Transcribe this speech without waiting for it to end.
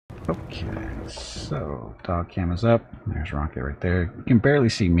Okay, so dog cam is up. There's Rocket right there. You can barely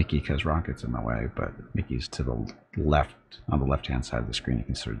see Mickey because Rocket's in the way, but Mickey's to the left, on the left-hand side of the screen. You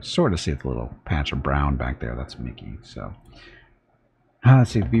can sort of see the little patch of brown back there. That's Mickey. So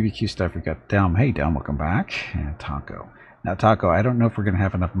let's see the BBQ stuff. We got Delm. Hey Delm, welcome back. And Taco. Now Taco, I don't know if we're going to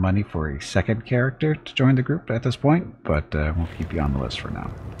have enough money for a second character to join the group at this point, but we'll keep you on the list for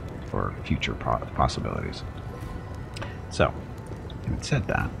now for future possibilities. So, having said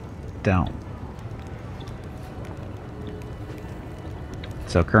that, Delm.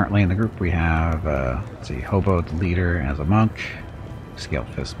 So currently in the group we have, let's see, Hobo the leader as a monk, Scaled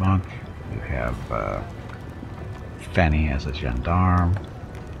Fist monk. We have Fanny as a gendarme,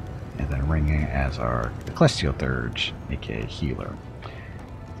 and then Ringing as our Ecclesial Dirge, aka healer.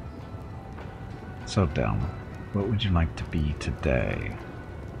 So Delm, what would you like to be today?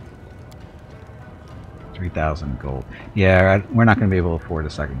 3,000 gold. Yeah, we're not going to be able to afford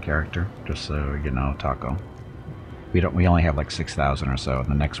a second character, just so you know, Taco. We only have like 6,000 or so, and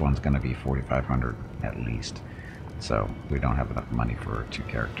the next one's going to be 4,500 at least. So we don't have enough money for 2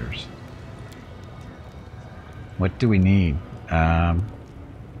 characters. What do we need? No,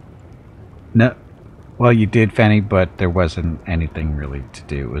 well, you did, Fanny, but there wasn't anything really to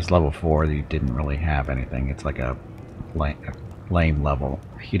do. It was level 4. You didn't really have anything. It's like a lame level.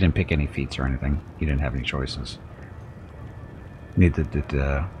 You didn't pick any feats or anything. You didn't have any choices. Neither did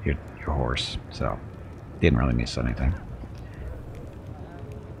your horse, so didn't really miss anything.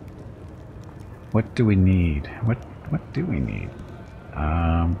 What do we need? What do we need?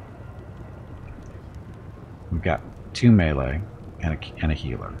 We've got 2 melee and a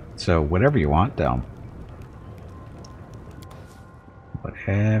healer. So whatever you want, Delm.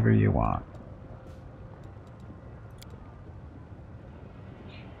 Whatever you want.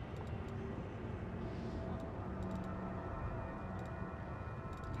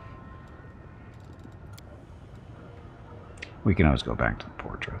 We can always go back to the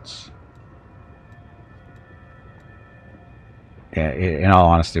portraits. Yeah, in all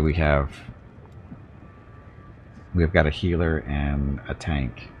honesty, we've got a healer and a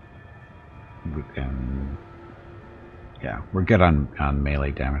tank, and yeah, we're good on melee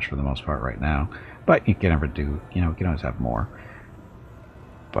damage for the most part right now. But you can never do, you can always have more.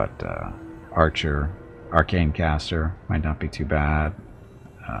 But archer, arcane caster might not be too bad.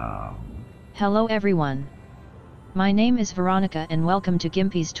 Hello everyone. My name is Veronica and welcome to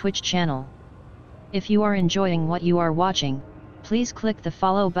Gimpy's Twitch channel. If you are enjoying what you are watching, please click the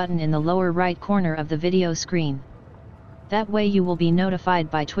follow button in the lower right corner of the video screen. That way you will be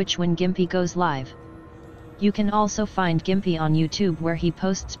notified by Twitch when Gimpy goes live. You can also find Gimpy on YouTube where he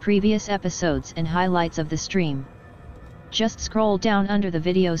posts previous episodes and highlights of the stream. Just scroll down under the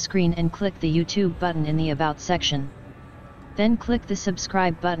video screen and click the YouTube button in the About section. Then click the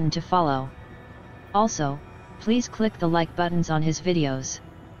subscribe button to follow. Also, please click the like buttons on his videos.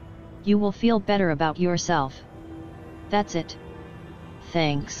 You will feel better about yourself. That's it.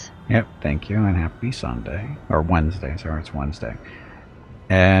 Thanks. Yep, thank you, and happy Sunday. Or Wednesday, sorry, it's Wednesday.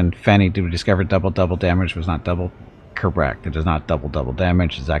 And Fanny, did we discover double damage was not double? Correct, it is not double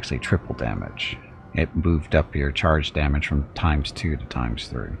damage, it's actually triple damage. It moved up your charge damage from ×2 to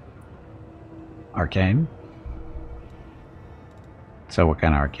 ×3. Arcane? So what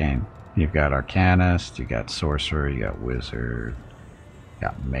kind of arcane? You've got Arcanist, you got Sorcerer, you got Wizard, you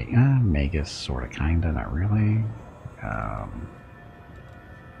got Magus, sorta, kinda, not really.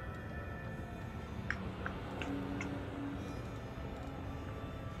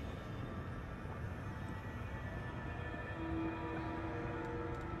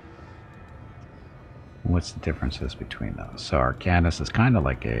 What's the differences between those? So Arcanist is kind of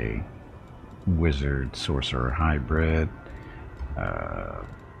like a Wizard, Sorcerer hybrid.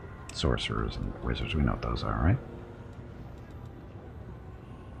 Sorcerers and wizards, we know what those are, right?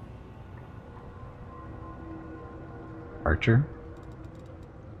 Archer?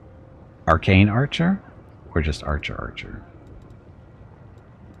 Arcane Archer? Or just Archer?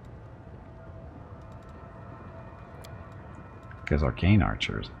 Because Arcane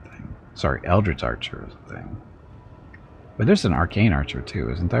Archer is a thing. Sorry, Eldritch Archer is a thing. But there's an Arcane Archer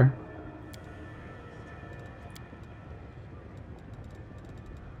too, isn't there?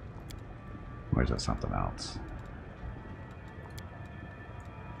 Or is that something else?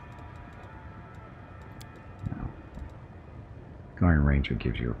 No. Going Ranger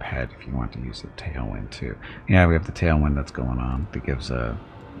gives you a pet if you want to use the Tailwind too. Yeah, we have the Tailwind that's going on that gives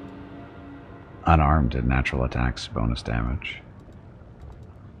unarmed and natural attacks bonus damage.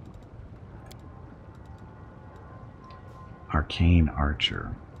 Arcane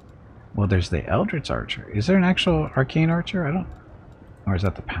Archer. Well, there's the Eldritch Archer. Is there an actual Arcane Archer? I don't... Or is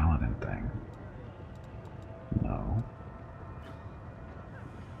that the paladin thing? No.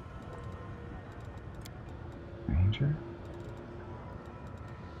 Ranger?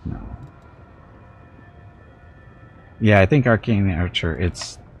 No. Yeah, I think Arcane Archer,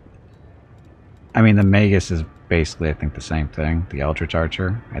 it's... I mean, the Magus is basically, I think, the same thing. The Eldritch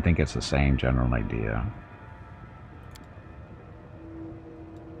Archer. I think it's the same general idea.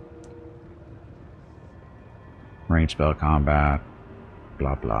 Range spell combat,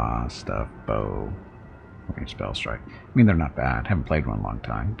 blah blah stuff, bow, range spell strike. I mean, they're not bad. Haven't played one in a long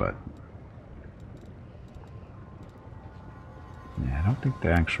time, but yeah, I don't think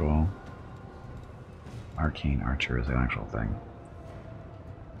the actual Arcane Archer is an actual thing.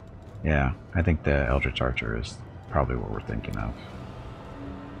 Yeah, I think the Eldritch Archer is probably what we're thinking of.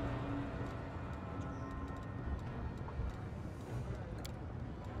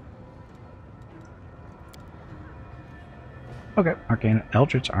 Okay, Arcane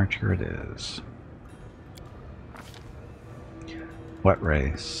Eldritch Archer it is. What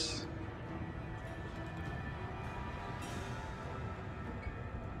race?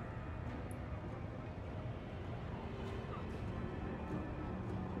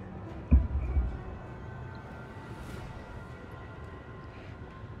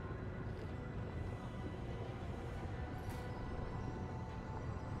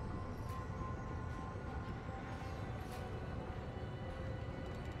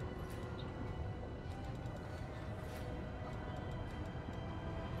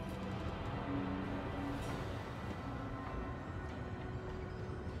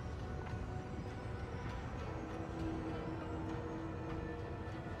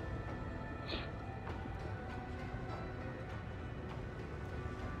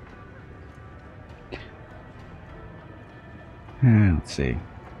 Let's see.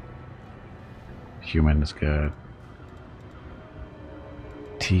 Human is good.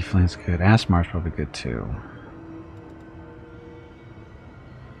 Tiefling's good. Asmar's probably good too.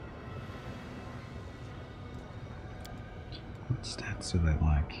 What stats do they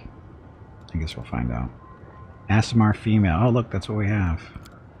like? I guess we'll find out. Asmar female. Oh, look, that's what we have.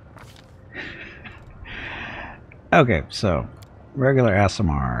 Okay, so regular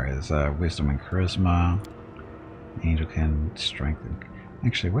Asmar is wisdom and charisma. Angel can strengthen.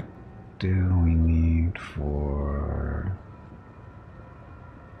 Actually, what do we need for...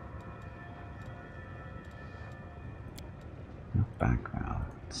 background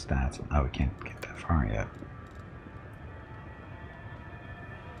stats? Oh, we can't get that far yet.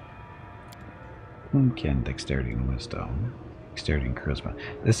 Whom can dexterity and wisdom? Dexterity and charisma.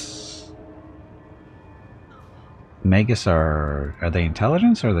 This... Magus are they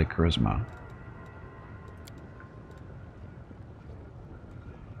intelligence or are they charisma?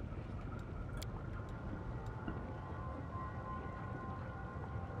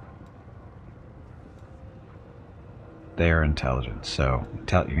 They are intelligence, so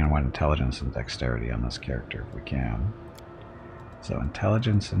you're going to want intelligence and dexterity on this character if we can. So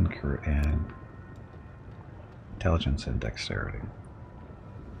intelligence and intelligence and dexterity,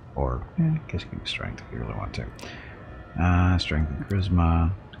 or I guess you can do strength if you really want to. Strength and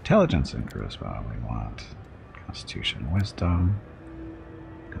charisma, intelligence and charisma. We want constitution, wisdom,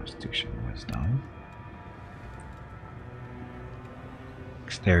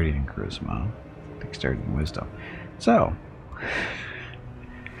 dexterity and charisma, dexterity and wisdom. So,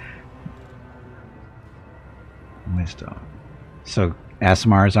 wisdom. So,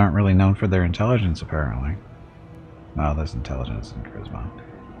 Asmars aren't really known for their intelligence, apparently. Well, there's intelligence and charisma.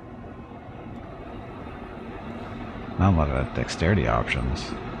 Not a lot of dexterity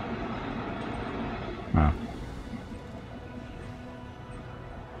options. Oh.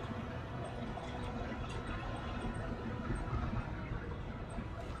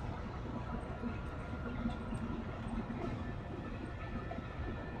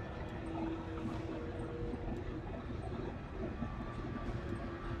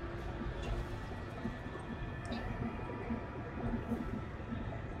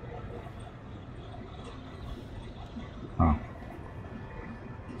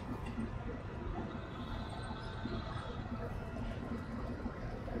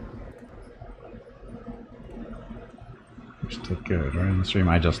 Still good. Right in the stream,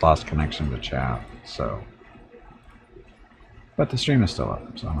 I just lost connection to chat, so. But the stream is still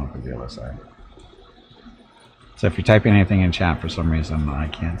up, so I don't know if you'll be able to say. So if you're typing anything in chat for some reason, I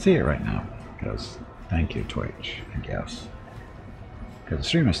can't see it right now. Because, thank you, Twitch, I guess. Because the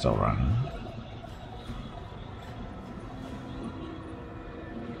stream is still running.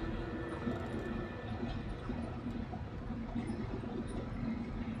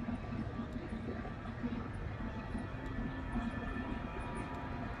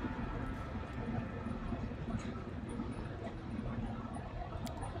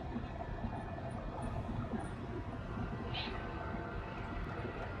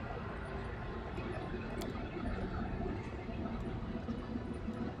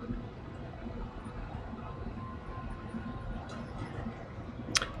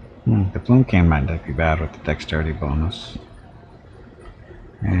 The Flume Cane might not be bad with the dexterity bonus.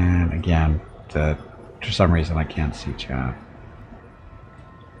 And again, for some reason I can't see chat.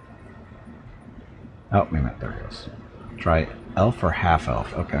 Oh, wait a minute, there it goes. Try elf or half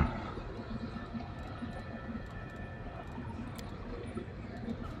elf, okay.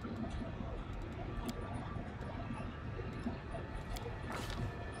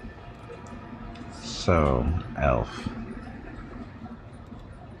 So, elf.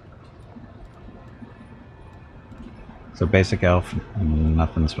 So basic elf,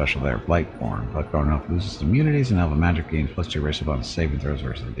 nothing special there. Blightborn. Blightborn elf loses immunities and elf magic gains +2 racial bonus saving throws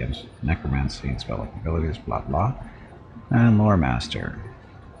versus against necromancy and spell-like abilities, blah blah. And lore master.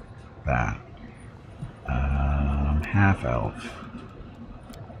 That. Half elf.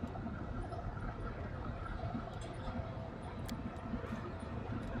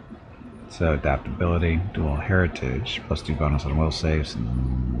 So adaptability, dual heritage, +2 bonus on will saves,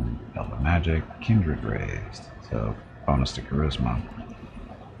 and elf magic, kindred raised. So bonus to charisma.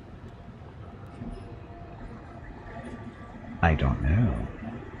 I don't know.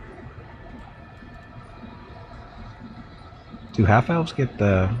 Do half elves get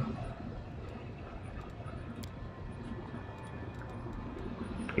the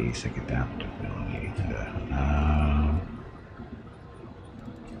basic adaptability?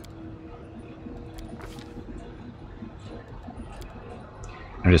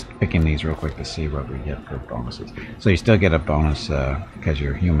 I'm just picking these real quick to see what we get for bonuses. So you still get a bonus because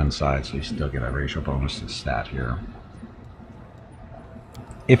you're human side, so you still get a racial bonus to stat here.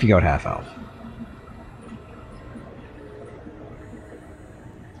 If you go to half elf.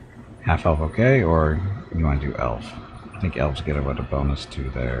 Half elf okay, or you want to do elf? I think elves get a bonus to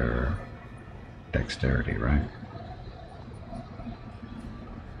their dexterity, right?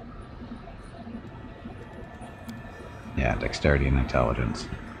 Yeah, dexterity and intelligence.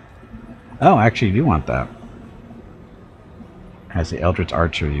 Oh, actually, you do want that. As the Eldritch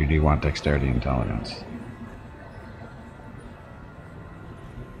Archer, you do want dexterity and intelligence.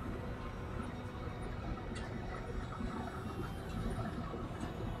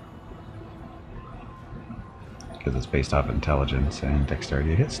 Because it's based off intelligence and dexterity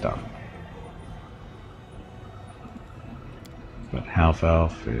to hit stuff. But half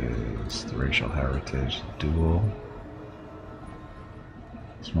elf is the racial heritage dual.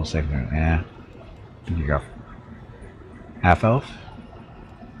 Small saving, yeah. You go. Half elf.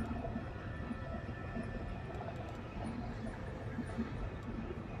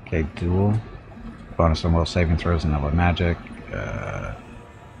 Okay, dual. Bonus on will saving throws and elf magic.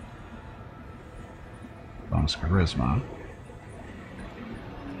 Bonus charisma.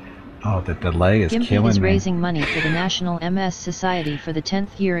 Oh, the delay is Gimpy killing is me. raising money for the National MS Society for the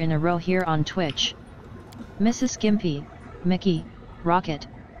 10th year in a row here on Twitch. Mrs. Gimpy, Mickey, Rocket,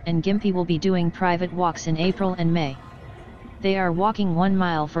 and Gimpy will be doing private walks in April and May. They are walking 1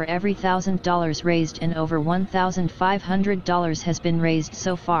 mile for every $1,000 raised, and over $1,500 has been raised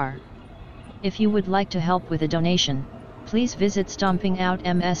so far. If you would like to help with a donation, please visit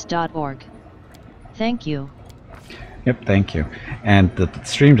stompingoutms.org. Thank you. Yep, thank you. And the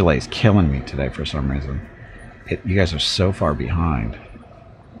stream delay is killing me today for some reason. You guys are so far behind.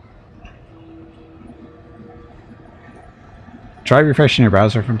 Try refreshing your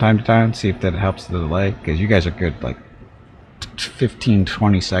browser from time to time, see if that helps the delay, because you guys are good, like 15,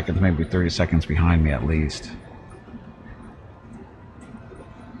 20 seconds, maybe 30 seconds behind me at least.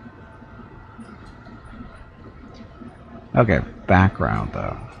 Okay, background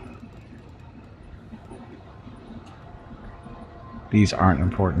though. These aren't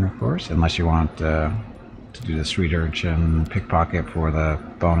important, of course, unless you want to do the Sweet Urchin Pickpocket for the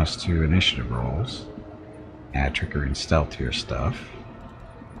bonus to initiative rolls. Add trickery and stealth to your stuff.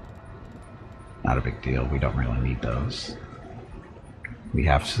 Not a big deal, we don't really need those. We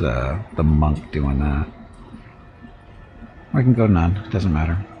have the monk doing that. Or I can go none, it doesn't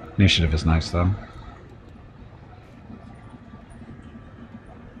matter. Initiative is nice though.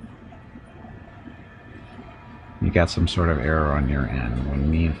 You got some sort of error on your end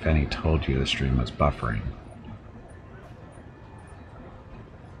when me and Fenny told you the stream was buffering.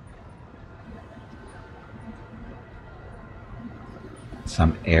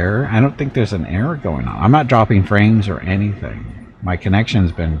 Some error? I don't think there's an error going on. I'm not dropping frames or anything. My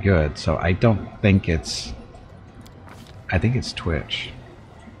connection's been good, so I don't think it's... I think it's Twitch.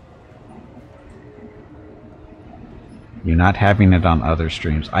 You're not having it on other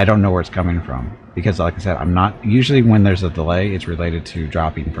streams. I don't know where it's coming from. Because like I said, I'm not... Usually when there's a delay, it's related to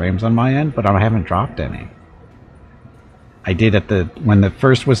dropping frames on my end, but I haven't dropped any. I did at the... When the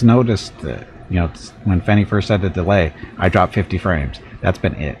first was noticed, you know, when Fenny first said the delay, I dropped 50 frames. That's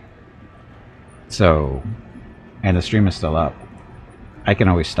been it. So, and the stream is still up. I can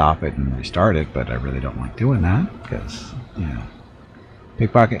always stop it and restart it, but I really don't like doing that because, you know,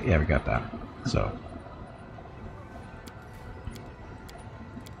 pickpocket. Yeah, we got that. So.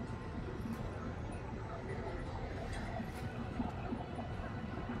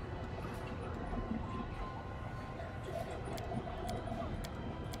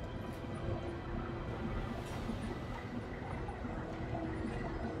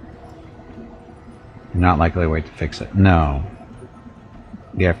 Not likely to wait to fix it. No.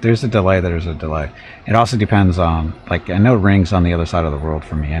 Yeah, if there's a delay, there's a delay. It also depends on, like, I know Ring's on the other side of the world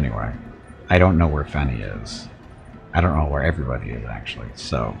for me anyway. I don't know where Fenny is. I don't know where everybody is, actually.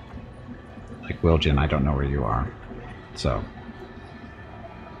 So, like Wiljan, I don't know where you are. So,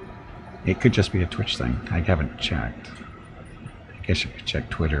 it could just be a Twitch thing. I haven't checked. I guess you could check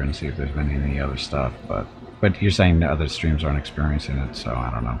Twitter and see if there's been any other stuff, but you're saying the other streams aren't experiencing it, so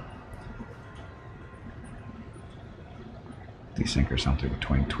I don't know. Desync or something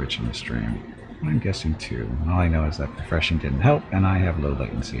between Twitch and the stream. I'm guessing too. All I know is that refreshing didn't help, and I have low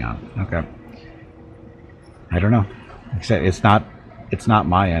latency on. Okay. I don't know. Except it's not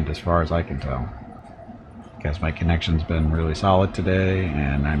my end as far as I can tell. Guess my connection's been really solid today,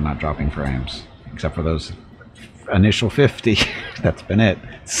 and I'm not dropping frames, except for those initial 50. That's been it.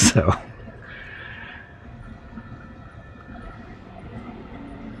 So.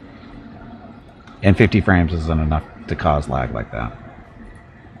 And 50 frames isn't enough to cause lag like that.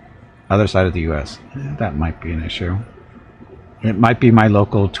 Other side of the US, that might be an issue. It might be my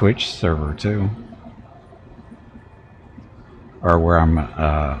local Twitch server too, or where I'm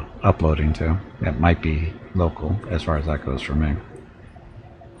uploading to. That might be local as far as that goes for me.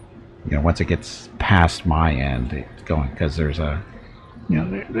 You know, once it gets past my end, it's going, because there's a, you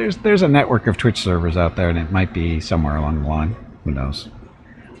know, there's a network of Twitch servers out there, and it might be somewhere along the line. Who knows?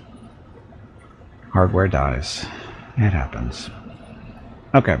 Hardware dies. It happens.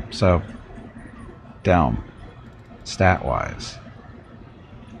 Okay, so Delm, stat-wise,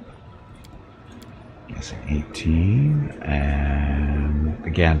 guessing 18, and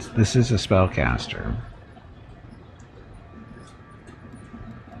again, this is a spellcaster.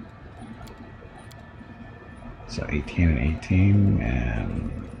 So 18 and 18,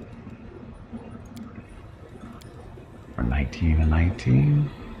 and or 19 and 19.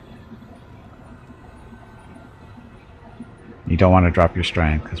 You don't want to drop your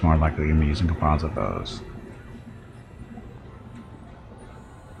strength, because more likely you'll be using composite bows.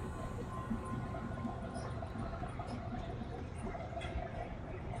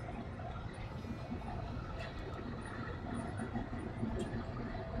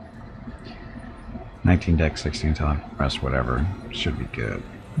 $19 dex, 16 talent, rest, whatever. Should be good.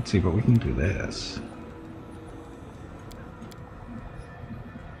 Let's see, but we can do this.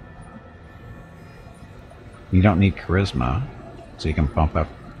 You don't need charisma, so you can bump up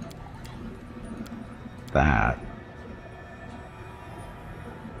that.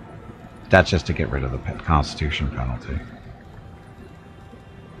 That's just to get rid of the constitution penalty.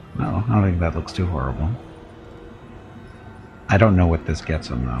 No, I don't think that looks too horrible. I don't know what this gets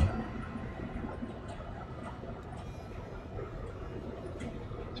him though.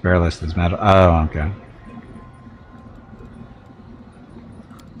 Spare list is metal. Oh, okay.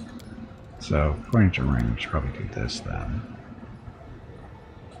 So, according to ring, we should probably do this then.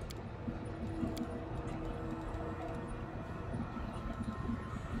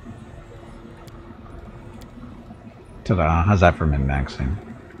 Ta-da! How's that for min-maxing?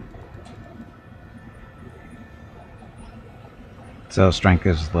 So, strength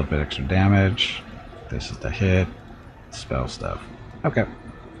gives a little bit extra damage. This is the hit. Spell stuff. Okay,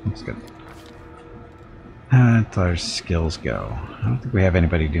 that's good. As our skills go, I don't think we have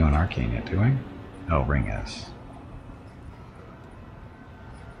anybody doing arcane yet, do we? Oh, ring is.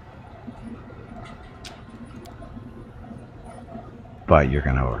 But you're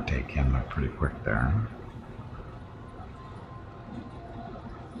going to overtake him pretty quick there.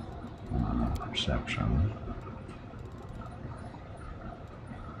 Perception.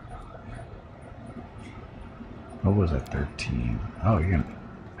 What was it? 13. Oh, you're going to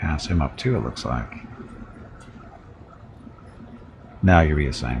pass him up too, it looks like. No, you'll be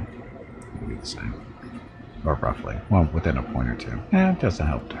the same. You'll be the same. Or roughly. Well, within a point or two. It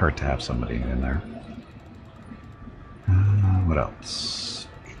doesn't hurt to have somebody in there. What else?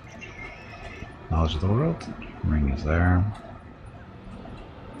 Knowledge of the world. Ring is there.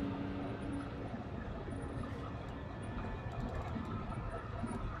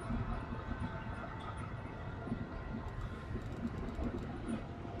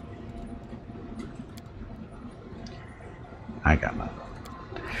 I got nothing.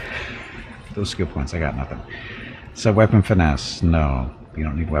 those skill points. I got nothing. So weapon finesse. No, you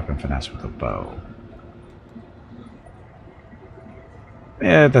don't need weapon finesse with a bow.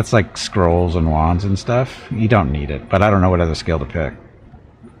 Yeah, that's like scrolls and wands and stuff. You don't need it, but I don't know what other skill to pick.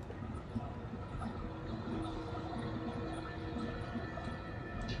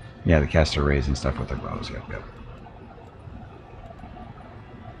 Yeah, the caster rays and stuff with their bows. Yep, yep.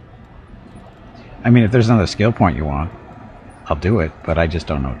 I mean, if there's another skill point you want, I'll do it, but I just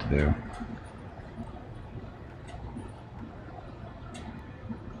don't know what to do.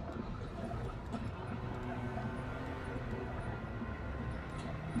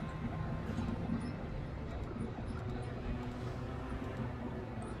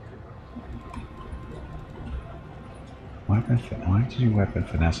 Why did you weapon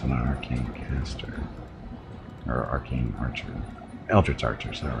finesse on an arcane caster? Or arcane archer? Eldritch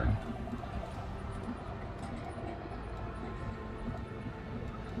archer, sorry.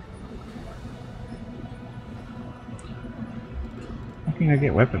 How can I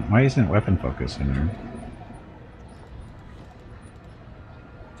get weapon? Why isn't weapon focus in there?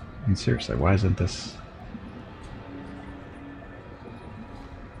 I mean, seriously, why isn't this?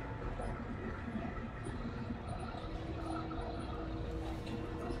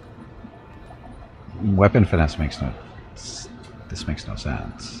 Weapon finesse makes no... This makes no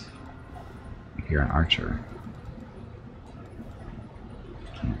sense. If you're an archer.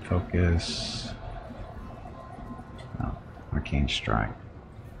 Can't focus. No. Arcane strike.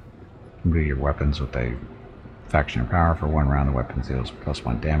 Improve your weapons with a faction power. For 1 round, the weapon deals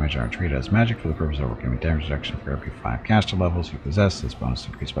 +1 damage and are treated as magic for the purpose of overcoming damage reduction for every 5 caster levels you possess. This bonus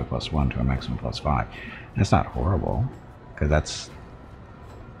increased by +1 to a maximum +5. That's not horrible, because that's...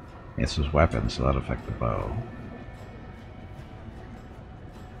 This was weapons, so that'll affect the bow.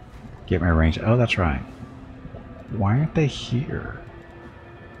 Get my range. Oh, that's right. Why aren't they here?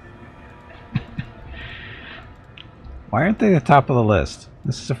 Why aren't they at the top of the list?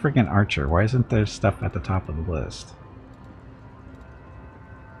 This is a freaking archer. Why isn't there stuff at the top of the list?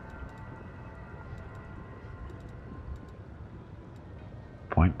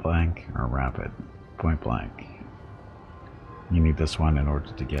 Point blank or rapid? Point blank. You need this one in order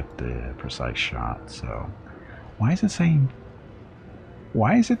to get the precise shot, so... Why is it saying...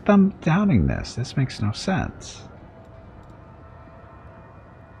 Why is it downing this? This makes no sense.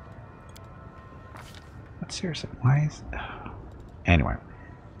 But seriously, why is... Anyway.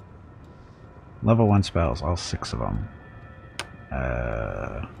 Level 1 spells, all 6 of them.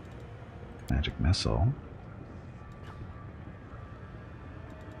 Magic Missile.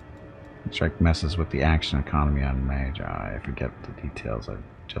 Strike messes with the action economy on mage. I forget the details. I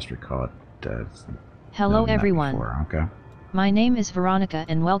just recall it. Hello everyone. Okay. My name is Veronica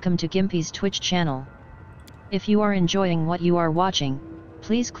and welcome to Gimpy's Twitch channel. If you are enjoying what you are watching,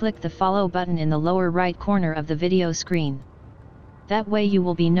 please click the follow button in the lower right corner of the video screen. That way you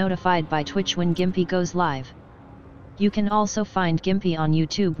will be notified by Twitch when Gimpy goes live. You can also find Gimpy on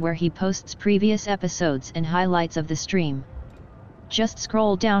YouTube where he posts previous episodes and highlights of the stream. Just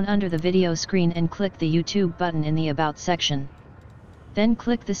scroll down under the video screen and click the YouTube button in the About section. Then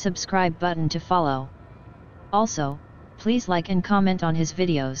click the subscribe button to follow. Also, please like and comment on his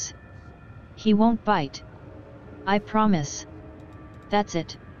videos. He won't bite. I promise. That's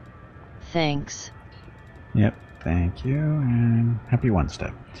it. Thanks. Yep, thank you, and happy one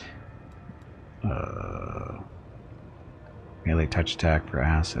step. Melee touch attack for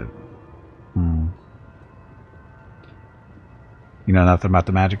acid. You know nothing about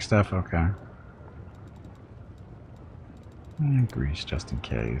the magic stuff? Okay. Grease just in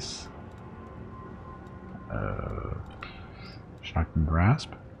case. Shock and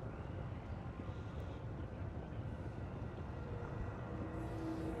grasp.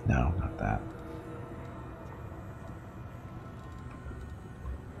 No, not that.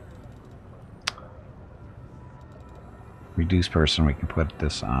 Reduce person, we can put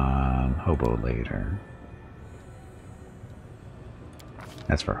this on hobo later.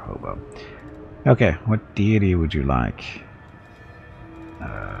 That's for hobo. Okay, what deity would you like?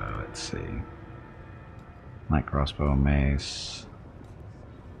 Let's see. Light crossbow, mace,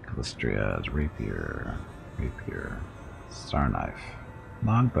 Callistria's rapier, star knife,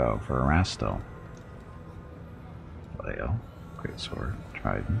 longbow for Erastil, flail, greatsword,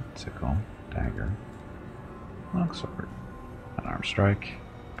 trident, sickle, dagger, longsword, unarmed strike,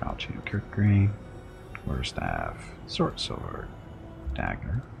 falchion, kirkgreen, quarterstaff, short sword,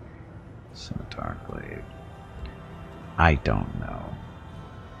 dagger, scimitar, glaive. I don't know.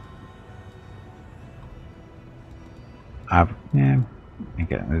 Yeah,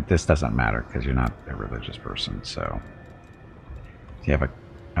 again, this doesn't matter because you're not a religious person. So, if you have a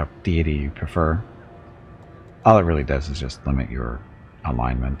deity you prefer. All it really does is just limit your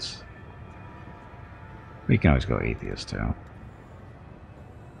alignments. We can always go atheist too.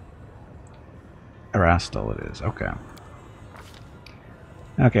 Erastil it is. Okay.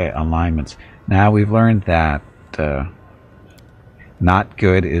 Okay, alignments. Now we've learned that not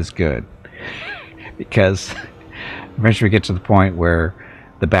good is good. Because eventually we get to the point where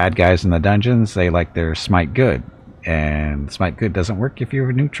the bad guys in the dungeons, they like their smite good. And smite good doesn't work if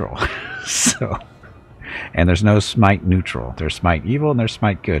you're neutral. So, and there's no smite neutral. There's smite evil and there's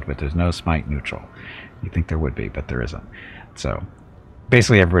smite good, but there's no smite neutral. You think there would be, but there isn't. So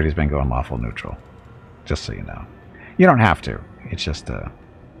basically everybody's been going lawful neutral. Just so you know. You don't have to. It's just a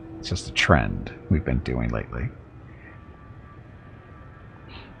trend we've been doing lately.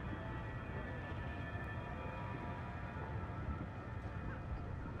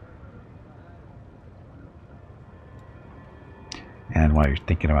 And while you're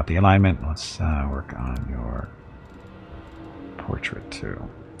thinking about the alignment, let's work on your portrait too.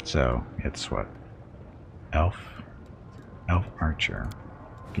 So it's what? Elf archer,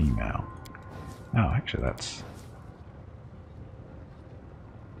 female. Oh, actually that's...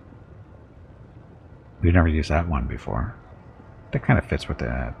 We've never used that one before. That kind of fits with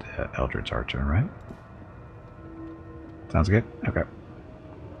the Eldritch Archer, right? Sounds good? Okay.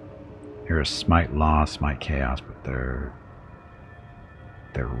 Here's Smite Law, Smite Chaos, but they're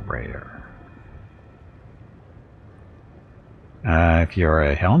rare. If you're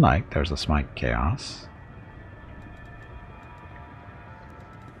a Hell Knight, there's a Smite Chaos.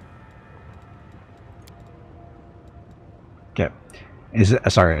 Okay. Is it...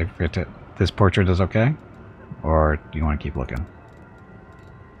 Sorry, I forgot to... This portrait is okay? Or do you want to keep looking?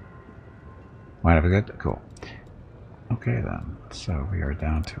 Might have a good? Cool. Okay then. So we are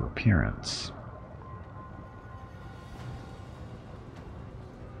down to appearance.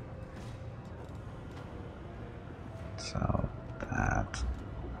 So that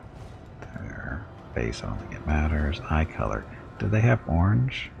there. Face, I don't think it matters. Eye color. Do they have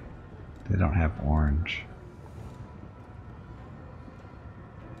orange? They don't have orange.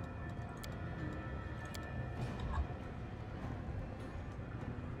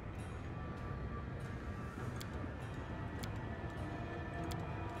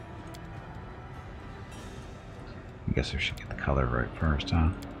 I guess we should get the color right first, huh?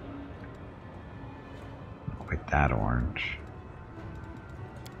 Not quite that orange.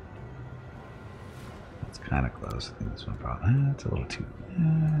 That's kind of close. I think this one probably... it's a little too...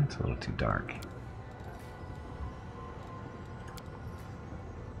 it's a little too dark.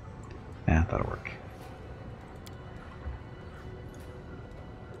 Yeah, that'll work.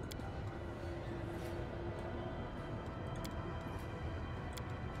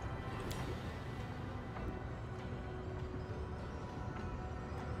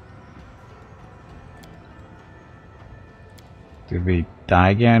 Did we die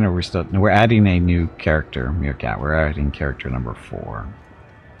again, or we're still... No, we're adding a new character, Meerkat. We're adding character number 4.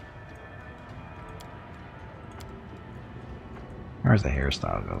 Where's the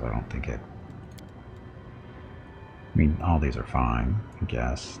hairstyle goes? I don't think it... I mean, all these are fine, I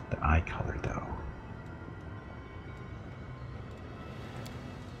guess. The eye color, though.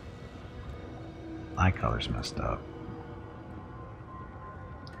 Eye color's messed up.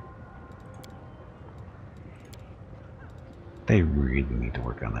 They really need to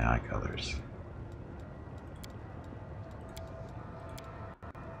work on the eye colors.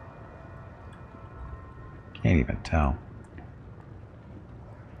 Can't even tell.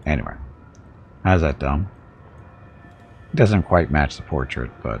 Anyway, how's that dumb? It doesn't quite match the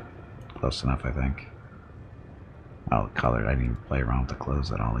portrait, but close enough, I think. Oh, the color. I didn't even play around with the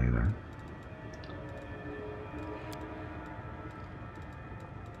clothes at all either.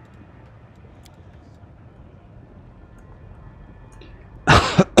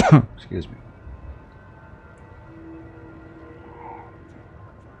 Excuse me.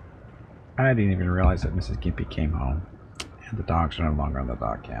 I didn't even realize that Mrs. Gimpy came home and the dogs are no longer on the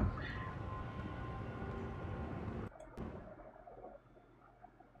dog cam.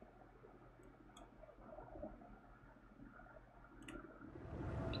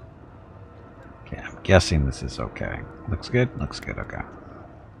 Okay, I'm guessing this is okay. Looks good? Looks good, okay.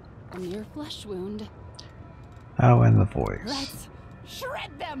 A mere flesh wound. Oh, and the voice. Let's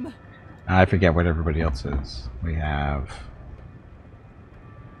shred them! I forget what everybody else is. We have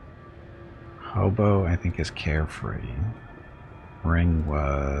Hobo, I think, is carefree. Ring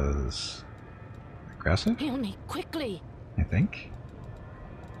was aggressive? Peony, quickly! I think.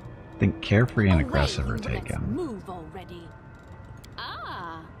 I think carefree and aggressive are Let's taken. move already.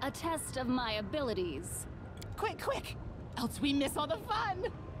 Ah, a test of my abilities. Quick, quick! Else we miss all the fun!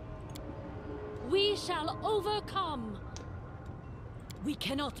 We shall overcome. We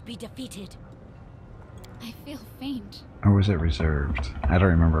cannot be defeated. I feel faint. Or was it reserved? I don't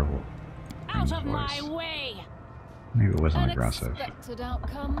remember what Out of voice. my way! Maybe it wasn't aggressive. Unexpected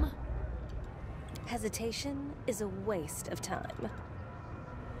outcome. Hesitation is a waste of time.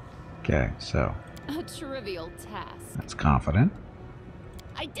 Okay, so A trivial task. that's confident.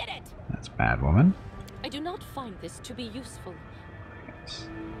 I did it! That's Mad Woman. I do not find this to be useful. Yes.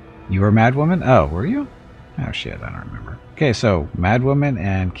 You were Mad Woman? Oh, were you? Oh shit, I don't remember. Okay, so Mad Woman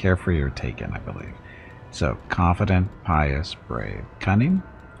and Carefree are taken, I believe. So confident, pious, brave, cunning.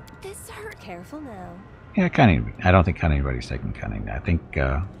 This hurt. Careful now. Yeah, cunning. I don't think anybody's taking cunning. I think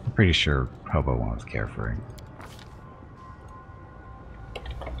I'm pretty sure Hobo went with Carefree.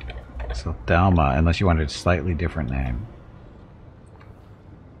 So Thelma, unless you wanted a slightly different name.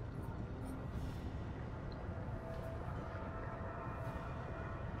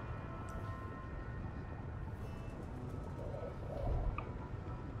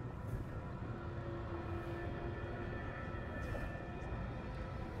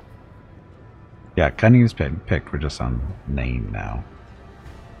 Yeah, cunning is picked. We're just on name now.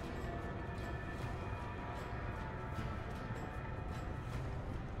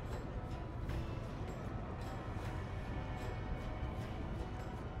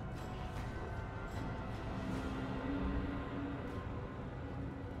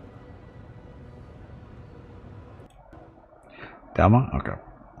 Thelma? Okay.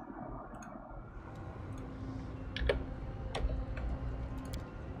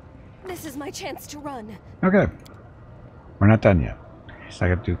 This is my chance to run. Okay. We're not done yet. So I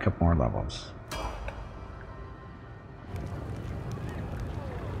got to do a couple more levels.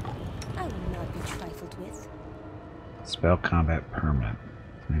 I will not be trifled with. Spell combat permanent.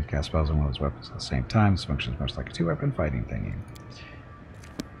 You can cast spells on one of those weapons at the same time. This functions much like a two-weapon fighting thingy.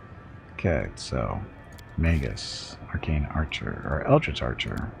 Okay, so Magus, Arcane Archer, or Eldritch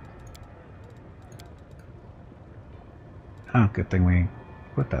Archer. Oh, good thing we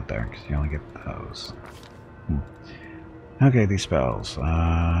put that there, because you only get those. Okay, these spells.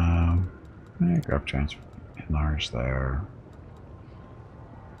 Grab Transfer, Enlarge there.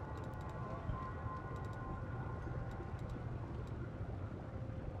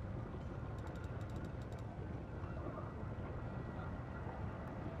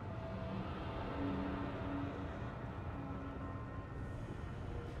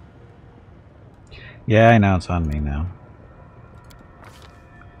 Yeah, I know, it's on me now.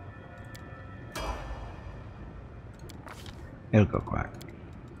 It'll go quick.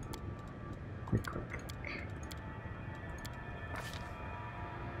 Quick.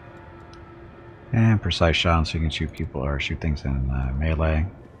 And precise shot, so you can shoot people or shoot things in melee.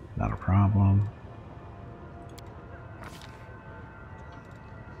 Not a problem.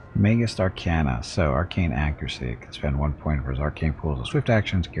 Magus Arcana. So, Arcane Accuracy. It can spend 1 point for his Arcane pool as a swift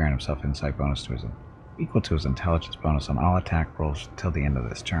action, securing himself insight bonus to his equal to his intelligence bonus on all attack rolls until the end of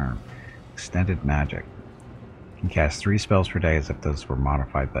this turn. Extended Magic. You can cast 3 spells per day as if those were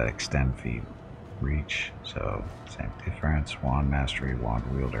modified by Extend feat. Reach, so same difference. Wand Mastery, Wand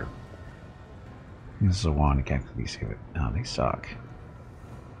Wielder. This is a wand, you can't really see it. Oh, they suck.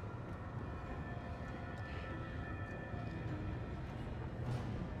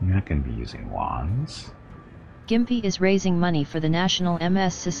 You're not going to be using wands. Gimpy is raising money for the National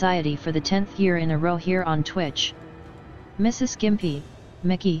MS Society for the 10th year in a row here on Twitch. Mrs. Gimpy,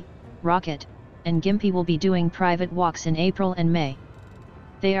 Mickey, Rocket, and Gimpy will be doing private walks in April and May.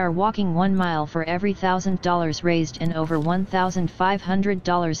 They are walking 1 mile for every $1,000 raised, and over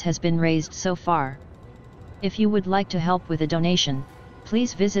 $1,500 has been raised so far. If you would like to help with a donation,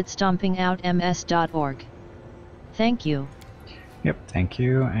 please visit stompingoutms.org. Thank you. Yep, thank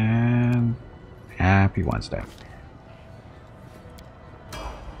you, and happy Wednesday.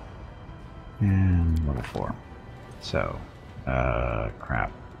 And level 4. So,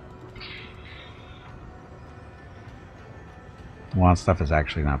 crap. Wand stuff is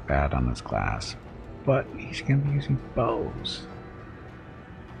actually not bad on this class, but he's going to be using bows.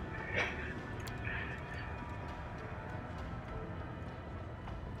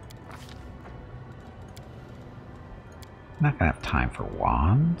 Not going to have time for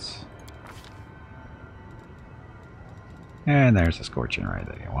wands. And there's a Scorching Ray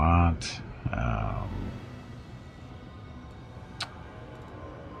that you want.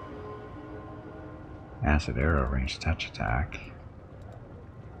 Acid Arrow, range touch attack.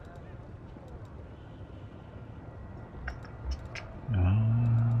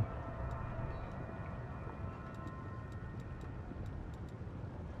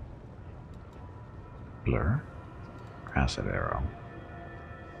 Blur. Acid Arrow.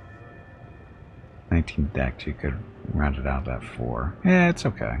 19 decked, you could round it out at 4. Yeah, it's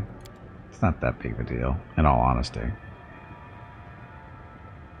okay. It's not that big of a deal, in all honesty.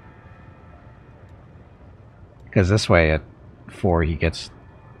 Because this way, at 4, he gets...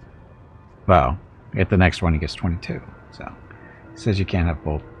 Well, at the next one, he gets 22. So, it says you can't have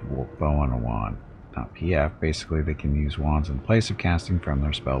both bow and a wand. Not PF. Basically, they can use wands in place of casting from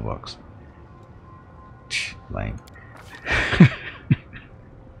their spell books. Lame.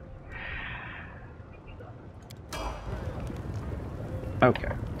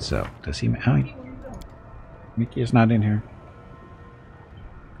 Okay, so does he? Oh, Mickey is not in here.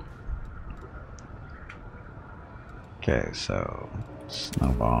 Okay, so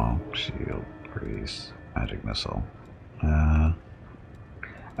snowball, shield, priest, magic missile.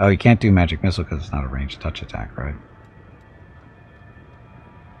 Oh, you can't do magic missile because it's not a ranged touch attack, right?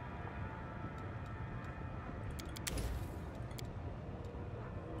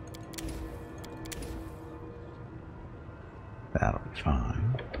 That'll be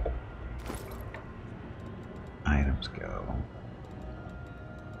fine. Items go.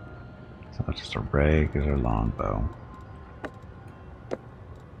 So that's just a regular longbow.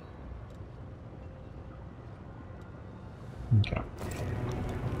 Okay.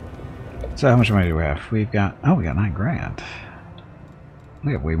 So how much money do we have? We've got, oh, we got 9 grand.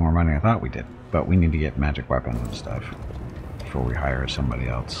 We have way more money than I thought we did, but we need to get magic weapons and stuff before we hire somebody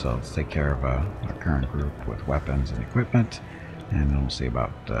else. So let's take care of our current group with weapons and equipment, and then we'll see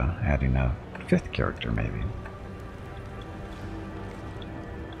about adding a 5th character maybe.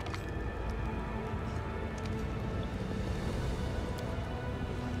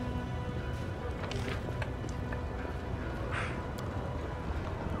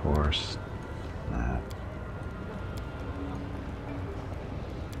 Of course, that.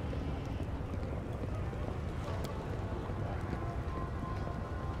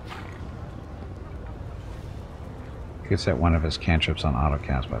 Could set one of his cantrips on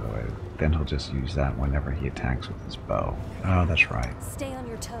autocast, by the way. Then he'll just use that whenever he attacks with his bow. Oh, that's right. Stay on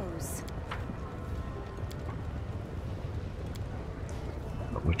your toes.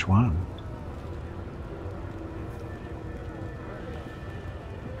 But which one?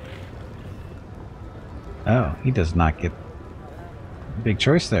 Oh, he does not get big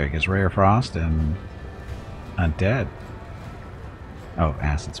choice there. He gets Ray of Frost and Undead. Oh,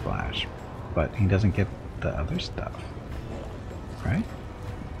 Acid Splash. But he doesn't get the other stuff. Right?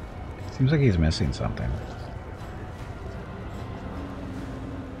 Seems like he's missing something.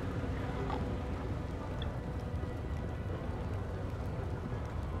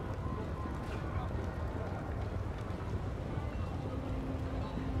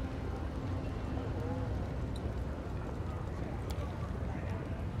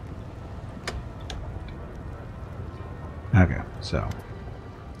 Okay, so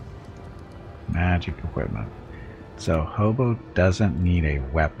magic equipment. So Hobo doesn't need a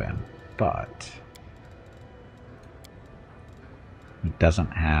weapon, but he doesn't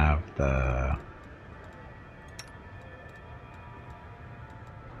have the...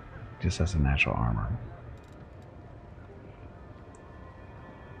 Just has a natural armor.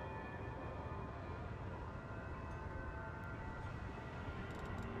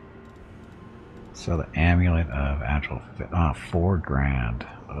 So the amulet of actual 4 grand.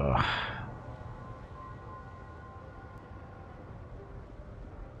 Ugh.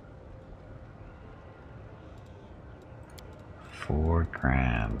 $4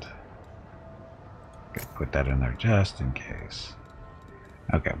 grand. Gotta put that in there just in case.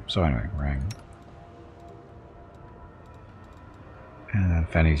 Okay, so anyway, ring. And then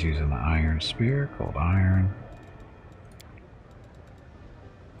Fenny's using the iron spear, cold iron.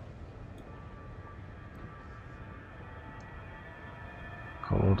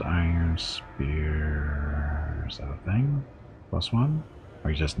 Cold iron spear. Is that a thing? +1?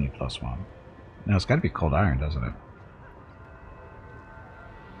 Or you just need +1? No, it's gotta be cold iron, doesn't it?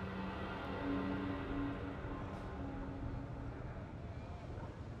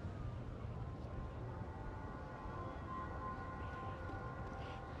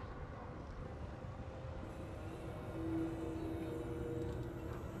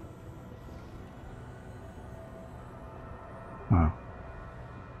 Huh.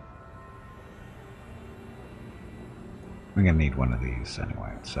 We're gonna need one of these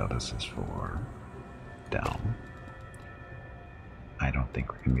anyway, so this is for down. I don't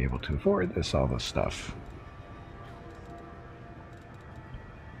think we're gonna be able to afford all this stuff.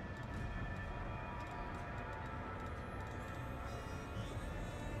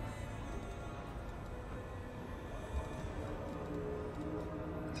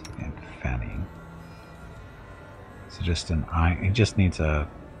 And Fanny. So just an eye. It just needs a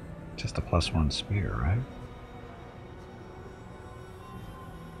Just a +1 spear, right?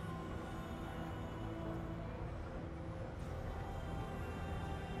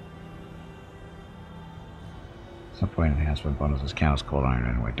 Some point enhancement bonuses count as cold iron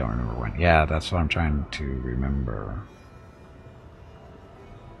anyway. Don't remember when. Yeah, that's what I'm trying to remember.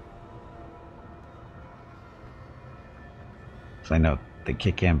 So I know they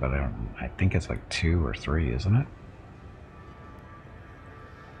kick in, but I think it's like 2 or 3, isn't it?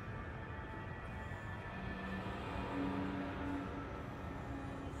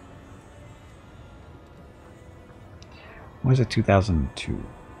 Why is it 2002?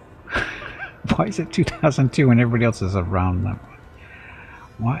 Why is it 2002 when everybody else is around them?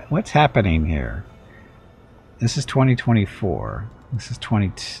 What's happening here? This is 2024. This is 20.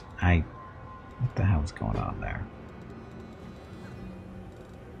 What the hell is going on there?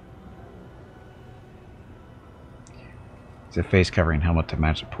 It's a face covering helmet to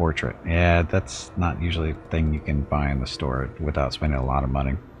match a portrait. Yeah, that's not usually a thing you can buy in the store without spending a lot of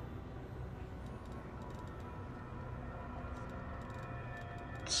money.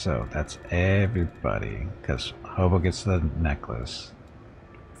 So that's everybody, because Hobo gets the necklace,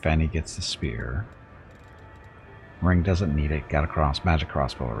 Fanny gets the spear, Ring doesn't need it, got a magic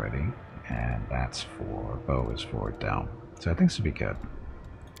crossbow already, and that's for bow is for down. So I think this would be good.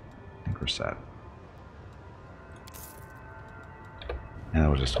 I think we're set. And then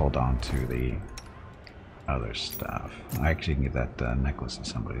we'll just hold on to the other stuff. I actually can give that necklace to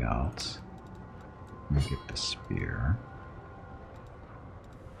somebody else. Let me get the spear.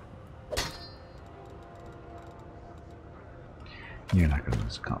 You're not going to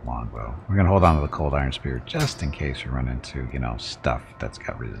use a longbow. We're going to hold on to the cold iron spear just in case we run into, you know, stuff that's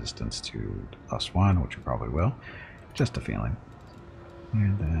got resistance to +1, which we probably will. Just a feeling.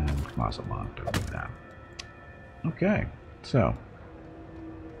 And then muzzle on to do that. Okay, so.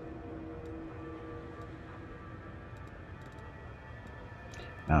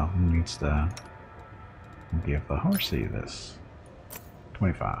 Now, who needs to give the horsey this?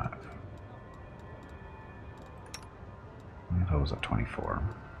 25. That was at 24.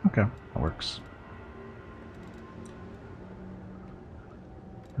 Okay, that works.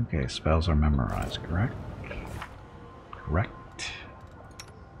 Okay, spells are memorized, correct? Correct.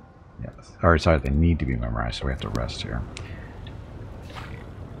 Yes. Or sorry, they need to be memorized, so we have to rest here.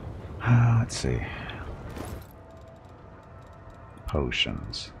 Let's see.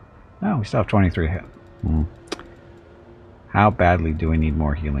 Potions. Oh, we still have 23 hit. How badly do we need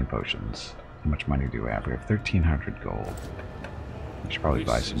more healing potions? How much money do we have? We have 1,300 gold. We should probably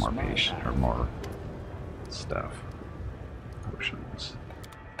buy some more patience or more stuff. Potions.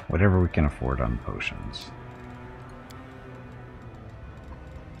 Whatever we can afford on potions.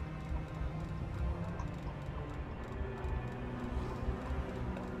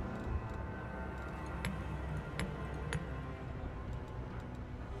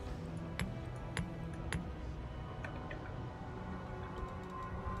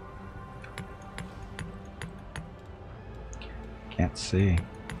 Can't see.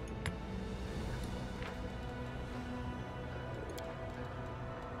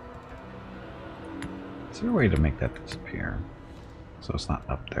 Is there a way to make that disappear so it's not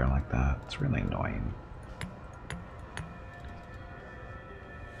up there like that? It's really annoying.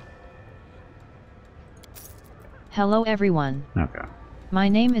 Hello everyone. Okay. My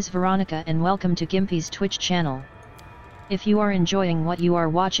name is Veronica and welcome to Gimpy's Twitch channel. If you are enjoying what you are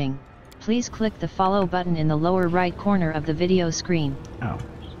watching, please click the follow button in the lower right corner of the video screen. Oh.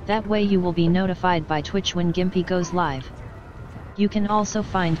 That way you will be notified by Twitch when Gimpy goes live. You can also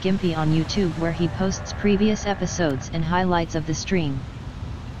find Gimpy on YouTube where he posts previous episodes and highlights of the stream.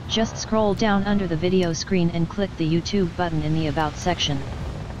 Just scroll down under the video screen and click the YouTube button in the About section.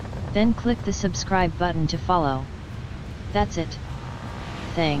 Then click the subscribe button to follow. That's it.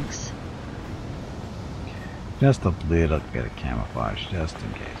 Thanks. Just a little bit of camouflage, just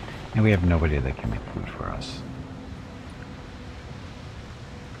in case. And we have nobody that can make food for us.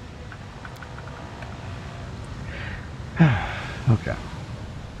 Okay.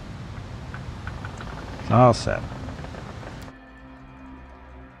 It's all set.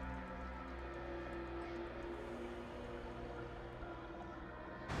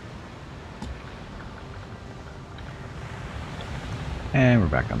 And we're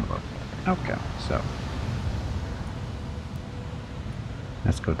back on the boat. Okay, so.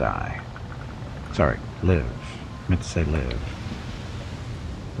 Let's go die. Sorry, live. I meant to say live.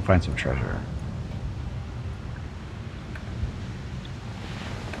 We'll find some treasure.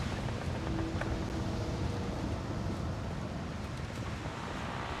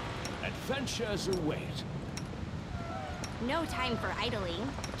 Adventures await. No time for idling.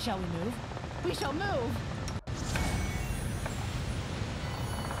 Shall we move? We shall move!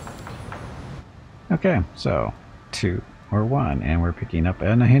 Okay, so 2 or 1, and we're picking up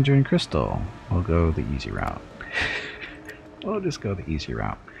an Hindering Crystal. We'll go the easy route. We'll just go the easy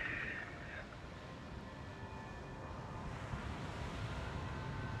route.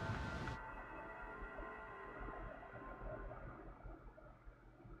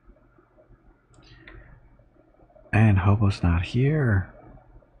 And Hobo's not here.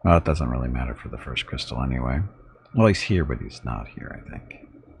 Well, it doesn't really matter for the first crystal anyway. Well, he's here, but he's not here, I think.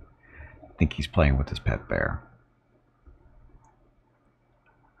 I think he's playing with his pet bear.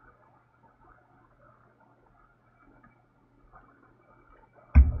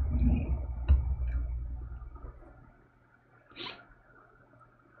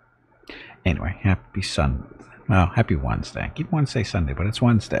 Anyway, happy happy Wednesday. I keep wanting to say Sunday, but it's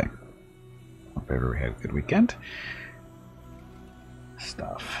Wednesday. Hope everybody had a good weekend.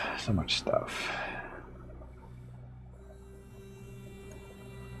 Stuff. So much stuff.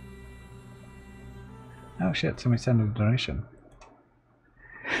 Oh shit, somebody sent a donation.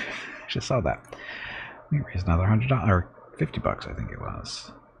 Just saw that. Let me raise another $100 or $50, I think it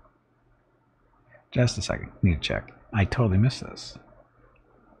was. Just a second. Need to check. I totally missed this.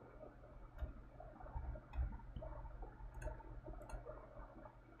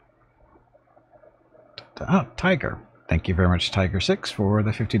 Oh, Tiger. Thank you very much, Tiger6, for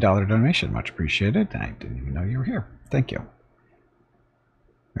the $50 donation. Much appreciated. I didn't even know you were here. Thank you.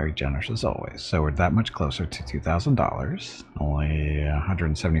 Very generous as always. So we're that much closer to $2,000. Only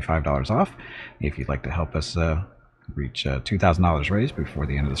 $175 off. If you'd like to help us reach $2,000 raised before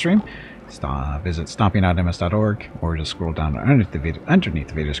the end of the stream, visit stomping.ms.org or just scroll down underneath the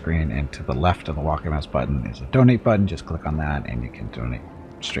video screen, and to the left of the Walk MS button is a donate button. Just click on that and you can donate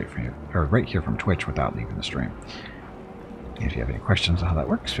straight from you, or right here from Twitch without leaving the stream. If you have any questions on how that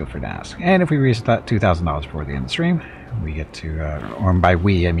works, feel free to ask. And if we reach that $2,000 before the end of the stream, we get to, or by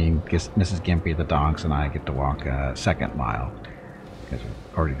we, I mean Mrs. Gimpy, the dogs, and I get to walk a second mile. Because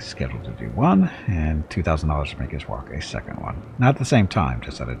we're already scheduled to do one, and $2,000 to make us walk a second one. Not at the same time,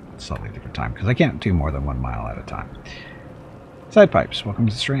 just at a slightly different time, because I can't do more than 1 mile at a time. Side Pipes, welcome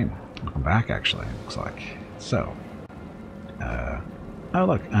to the stream. Welcome back, actually, it looks like. So, oh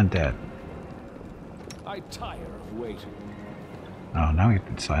look, undead. I tire of waiting. Oh, now we have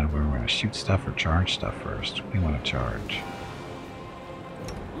to decide whether we're going to shoot stuff or charge stuff first. We want to charge.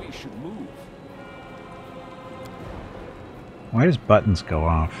 We should move. Why does buttons go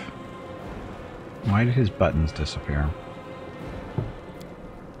off? Why did his buttons disappear?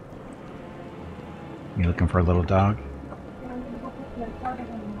 You looking for a little dog?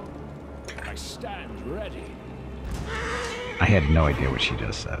 I stand ready. I had no idea what she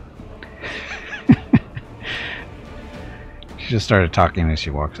just said. She just started talking as she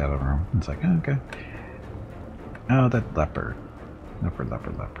walks out of the room. It's like, oh, okay. Oh, that leopard.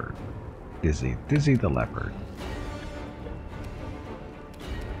 Leopard. Dizzy the leopard.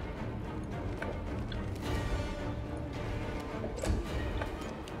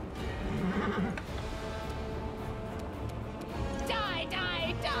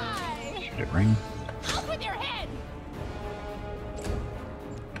 Die! Should it ring? Up with your head!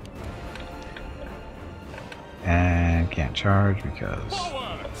 And can't charge because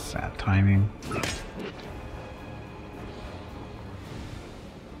bad timing.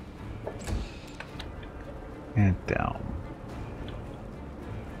 And down.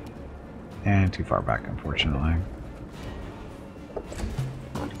 And too far back, unfortunately.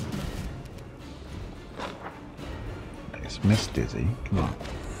 Nice miss, Dizzy. Come on.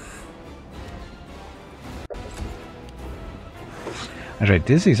 That's right,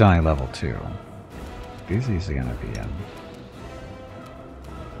 Dizzy's only level 2. Dizzy's gonna be in.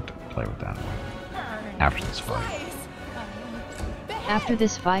 Play with that after this fight. After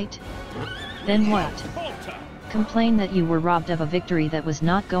this fight? Then what? Complain that you were robbed of a victory that was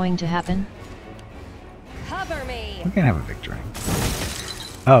not going to happen? Cover me. We're gonna have a victory.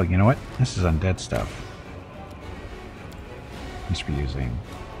 Oh, you know what? This is undead stuff. I should be using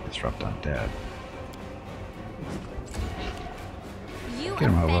Disrupt Undead. You Get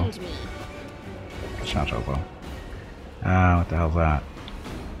him, Hobo. offend me. Shot Hobo. Ah, what the hell's that?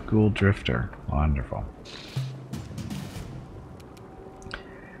 Ghoul Drifter. Wonderful.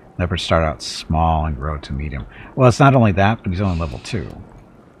 Leopards start out small and grow to medium. Well, it's not only that, but he's only level 2.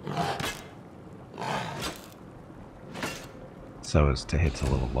 So his to hit's a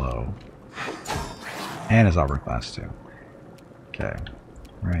little low. And his armor class too. Okay.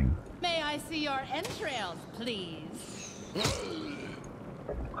 Ring. May I see your entrails, please?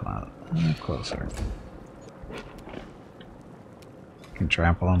 Come on. A little closer. can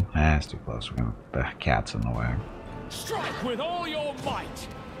trample him. Ah, it's too close. The cat's in the way. Strike with all your might.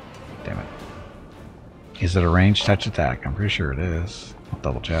 Damn it. Is it a ranged touch attack? I'm pretty sure it is. I'll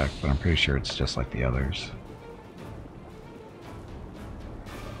double check, but I'm pretty sure it's just like the others.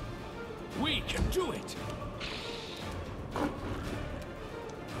 We can do it.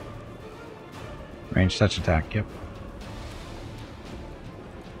 Ranged touch attack, yep.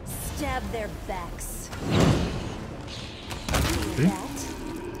 Stab their backs. See? That?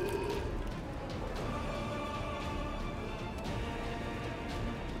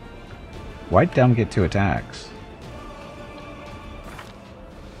 Why'd Delm get 2 attacks?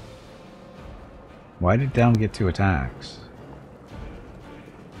 Why did Delm get 2 attacks?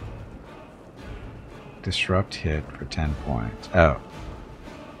 Disrupt hit for 10 points. Oh.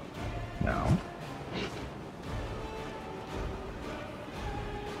 No.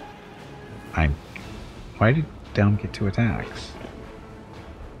 Why did Delm get 2 attacks?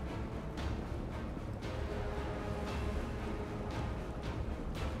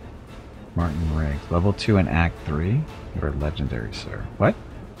 Martin Riggs. Level 2 in Act 3? You're legendary, sir. What?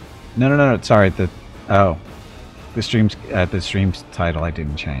 No. Sorry. The stream's title I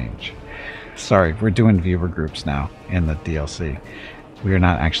didn't change. Sorry, we're doing viewer groups now in the DLC. We are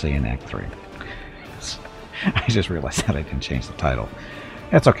not actually in Act 3. I just realized that I didn't change the title.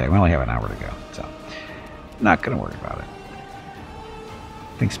 That's okay. We only have an hour to go, so not gonna worry about it.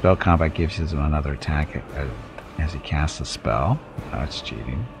 I think spell combat gives him another attack as he casts a spell. Oh, it's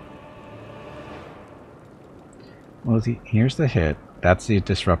cheating. Well, here's the hit. That's the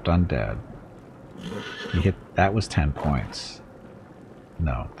disrupt undead. He hit. That was 10 points.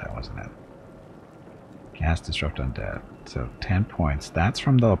 No, that wasn't it. Cast disrupt undead. So 10 points. That's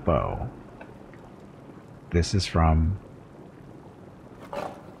from the bow. This is from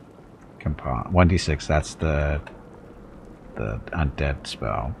 1d6. That's the undead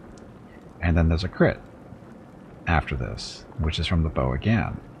spell. And then there's a crit after this, which is from the bow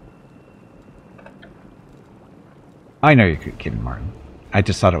again. I know you're kidding, Martin. I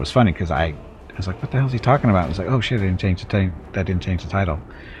just thought it was funny because I was like, what the hell is he talking about? I was like, oh shit, I didn't change that didn't change the title.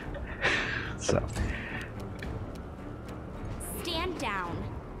 So. Stand down.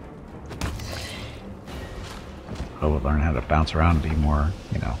 I will learn how to bounce around and be more,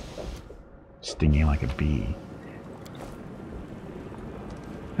 you know, stinging like a bee.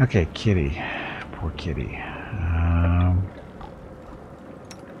 Okay, kitty. Poor kitty.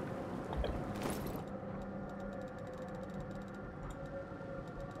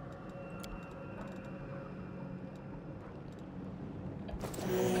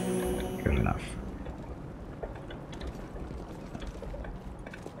 Good enough.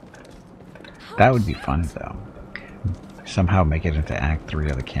 That would be fun, though. Somehow make it into Act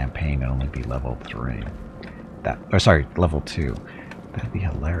 3 of the campaign and only be level 3. Level 2. That'd be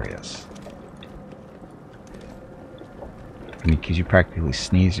hilarious. I mean, because you practically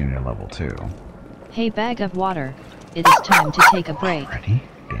sneeze when you're level 2. Hey, bag of water. It is time to take a break. Ready?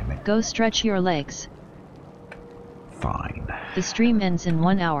 Damn it. Go stretch your legs. Fine. The stream ends in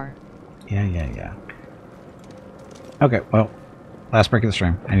 1 hour. Yeah. Okay, well, last break of the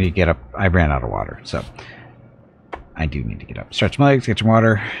stream. I need to get up. I ran out of water, so I do need to get up. Stretch my legs, get some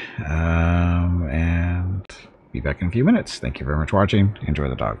water, and be back in a few minutes. Thank you very much for watching. Enjoy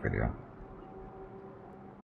the dog video.